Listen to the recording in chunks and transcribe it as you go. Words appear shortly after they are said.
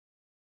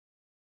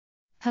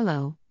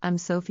Hello, I'm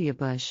Sophia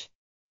Bush.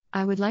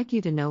 I would like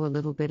you to know a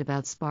little bit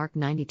about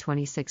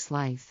spark9026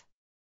 life.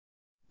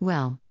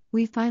 Well,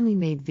 we finally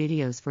made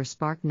videos for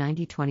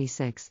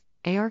spark9026,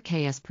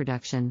 ARKS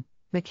production,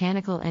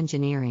 mechanical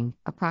engineering,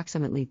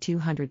 approximately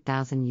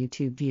 200,000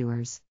 YouTube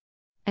viewers.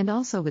 And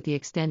also with the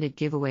extended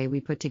giveaway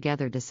we put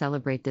together to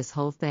celebrate this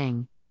whole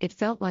thing, it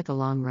felt like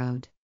a long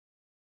road.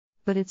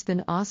 But it's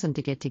been awesome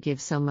to get to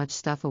give so much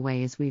stuff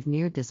away as we've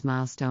neared this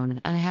milestone,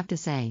 and I have to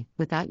say,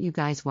 without you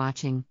guys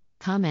watching,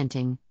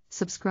 commenting,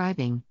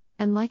 subscribing,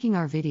 and liking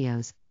our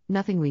videos,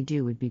 nothing we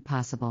do would be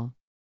possible.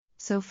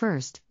 So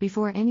first,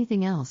 before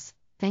anything else,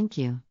 thank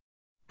you.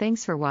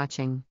 Thanks for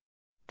watching.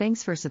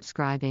 Thanks for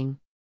subscribing.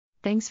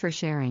 Thanks for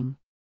sharing.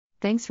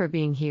 Thanks for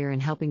being here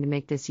and helping to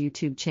make this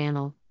YouTube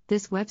channel,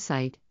 this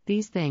website,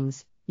 these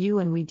things, you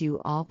and we do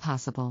all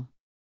possible.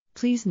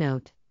 Please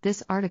note,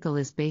 this article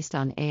is based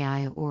on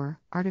AI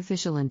or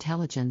artificial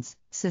intelligence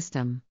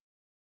system.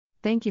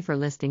 Thank you for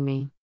listening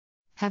me.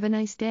 Have a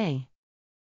nice day.